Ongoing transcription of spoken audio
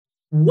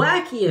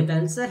wacky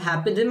events that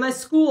happened in my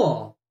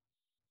school.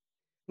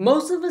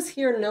 Most of us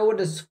here know what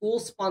a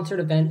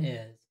school-sponsored event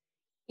is.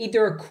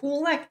 Either a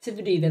cool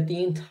activity that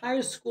the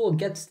entire school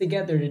gets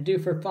together to do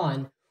for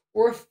fun,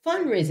 or a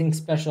fundraising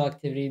special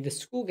activity the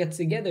school gets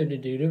together to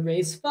do to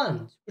raise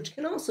funds, which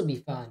can also be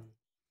fun.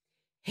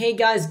 Hey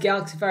guys,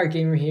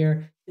 GalaxyFireGamer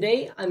here.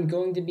 Today I'm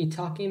going to be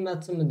talking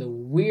about some of the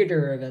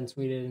weirder events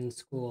we did in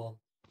school.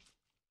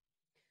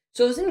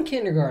 So I was in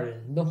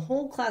kindergarten. The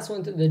whole class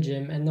went to the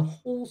gym and the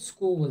whole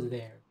school was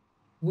there.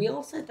 We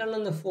all sat down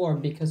on the floor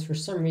because for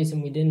some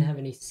reason we didn't have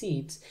any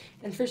seats,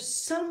 and for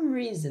some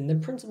reason the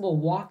principal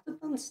walked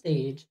up on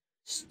stage,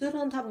 stood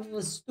on top of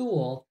a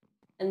stool,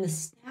 and the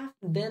staff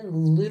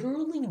then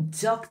literally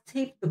duct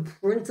taped the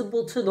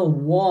principal to the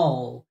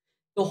wall.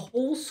 The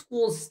whole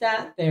school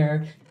sat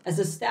there as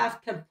the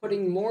staff kept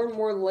putting more and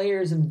more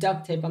layers of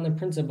duct tape on the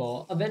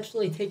principal,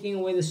 eventually taking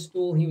away the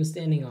stool he was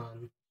standing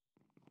on.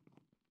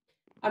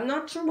 I'm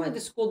not sure why the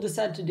school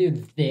decided to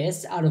do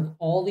this out of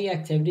all the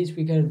activities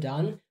we could have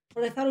done,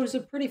 but I thought it was a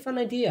pretty fun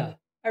idea.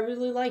 I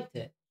really liked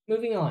it.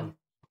 Moving on.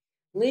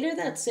 Later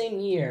that same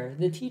year,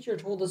 the teacher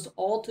told us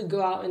all to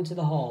go out into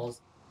the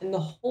halls, and the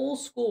whole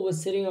school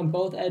was sitting on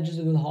both edges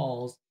of the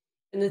halls,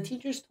 and the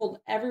teachers told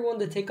everyone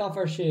to take off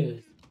our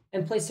shoes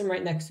and place them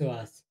right next to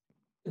us.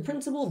 The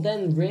principal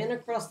then ran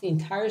across the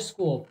entire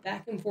school,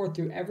 back and forth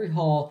through every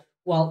hall,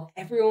 while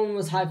everyone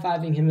was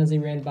high-fiving him as he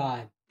ran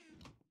by.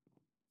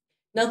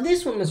 Now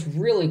this one was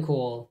really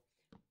cool.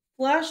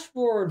 Flash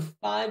forward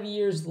 5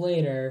 years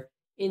later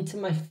into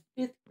my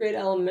 5th grade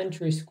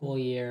elementary school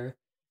year,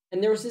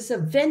 and there was this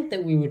event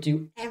that we would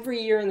do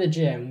every year in the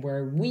gym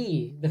where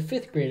we, the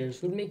 5th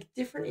graders, would make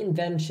different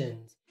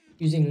inventions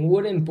using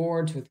wooden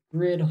boards with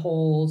grid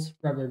holes,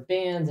 rubber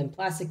bands, and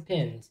plastic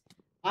pins.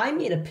 I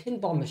made a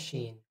pinball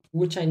machine,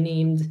 which I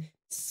named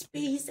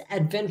Space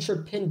Adventure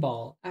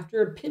Pinball,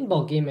 after a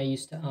pinball game I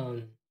used to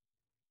own.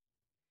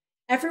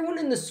 Everyone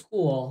in the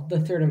school, the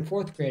 3rd and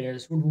 4th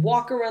graders, would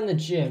walk around the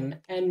gym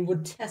and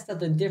would test out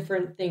the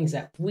different things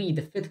that we,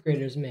 the 5th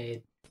graders,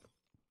 made.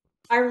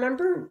 I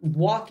remember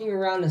walking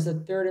around as a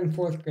 3rd and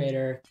 4th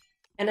grader,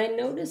 and I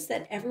noticed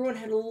that everyone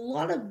had a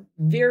lot of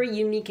very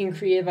unique and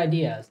creative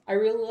ideas. I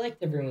really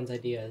liked everyone's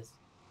ideas.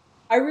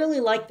 I really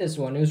liked this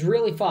one. It was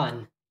really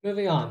fun.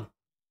 Moving on.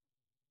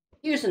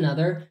 Here's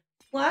another.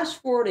 Flash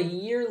forward a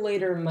year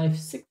later in my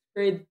 6th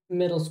grade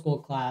middle school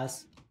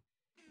class.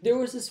 There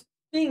was this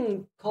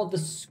thing called the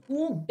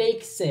school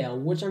bake sale,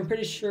 which I'm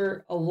pretty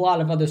sure a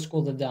lot of other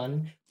schools have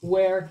done,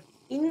 where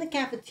in the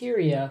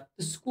cafeteria,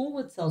 the school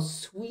would sell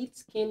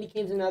sweets, candy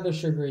canes, and other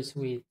sugary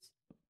sweets.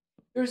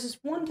 There was this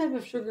one type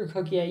of sugar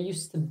cookie I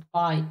used to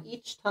buy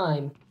each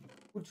time,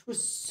 which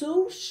was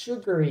so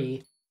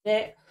sugary that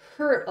it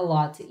hurt a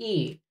lot to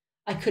eat.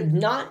 I could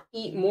not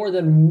eat more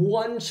than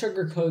one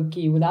sugar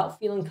cookie without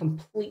feeling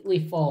completely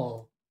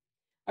full.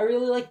 I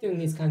really like doing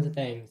these kinds of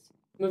things.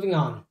 Moving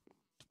on.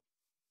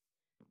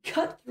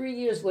 Cut 3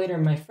 years later,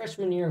 my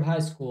freshman year of high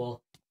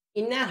school.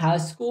 In that high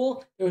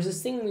school, there was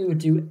this thing we would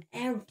do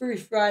every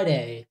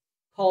Friday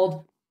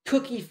called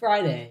Cookie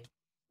Friday,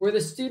 where the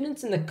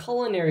students in the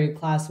culinary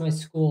class my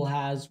school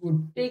has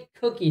would bake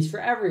cookies for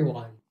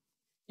everyone.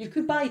 You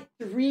could buy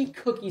 3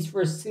 cookies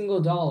for a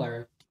single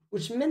dollar,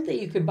 which meant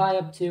that you could buy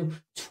up to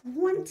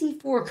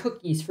 24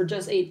 cookies for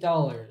just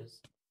 $8.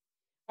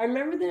 I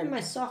remember that in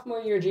my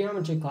sophomore year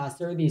geometry class,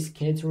 there were these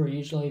kids who were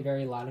usually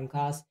very loud in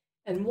class,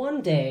 and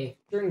one day,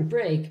 during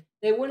break,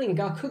 they went and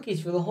got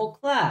cookies for the whole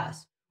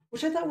class,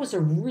 which I thought was a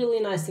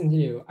really nice thing to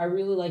do. I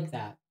really like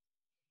that.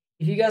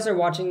 If you guys are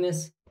watching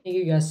this, thank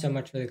you guys so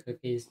much for the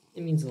cookies.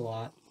 It means a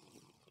lot.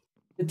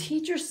 The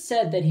teacher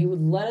said that he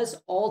would let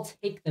us all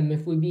take them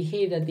if we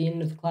behaved at the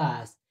end of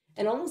class,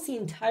 and almost the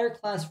entire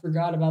class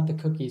forgot about the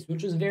cookies,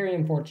 which was very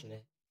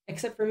unfortunate,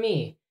 except for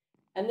me.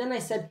 And then I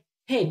said,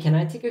 "Hey, can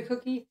I take a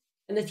cookie?"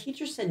 And the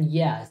teacher said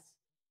yes.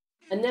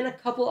 And then a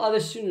couple other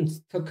students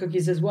took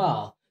cookies as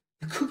well.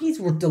 The cookies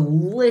were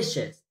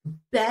delicious.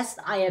 Best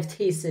I have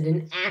tasted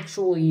in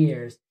actual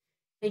years.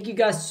 Thank you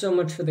guys so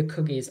much for the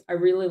cookies. I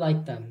really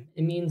like them.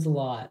 It means a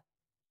lot.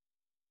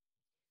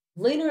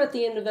 Later at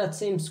the end of that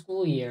same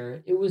school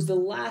year, it was the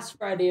last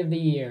Friday of the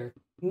year,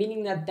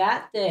 meaning that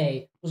that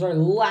day was our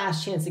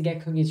last chance to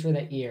get cookies for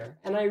that year.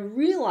 And I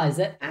realized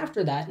that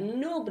after that,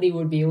 nobody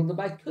would be able to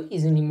buy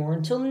cookies anymore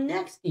until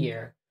next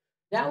year.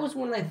 That was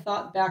when I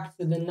thought back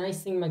to the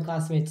nice thing my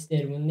classmates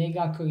did when they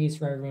got cookies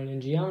for everyone in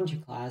geometry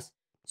class.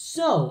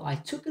 So I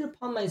took it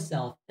upon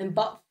myself and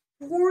bought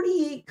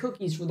 48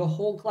 cookies for the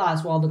whole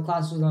class while the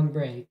class was on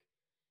break.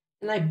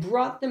 And I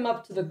brought them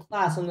up to the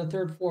class on the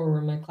 3rd floor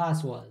where my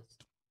class was.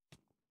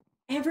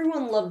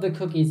 Everyone loved the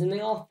cookies and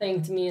they all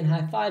thanked me and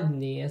high-fived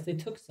me as they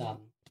took some.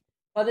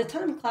 By the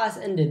time class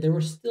ended, there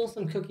were still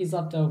some cookies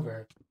left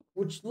over,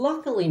 which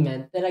luckily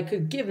meant that I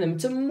could give them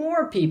to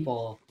more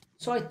people.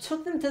 So I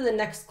took them to the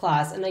next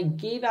class and I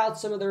gave out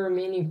some of the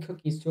remaining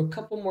cookies to a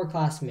couple more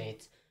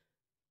classmates.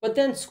 But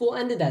then school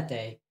ended that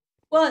day.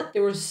 But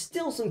there were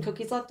still some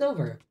cookies left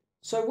over.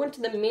 So I went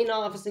to the main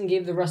office and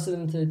gave the rest of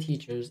them to the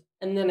teachers,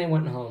 and then I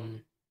went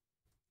home.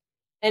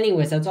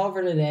 Anyways, that's all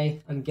for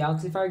today. I'm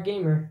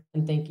GalaxyFireGamer,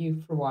 and thank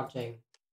you for watching.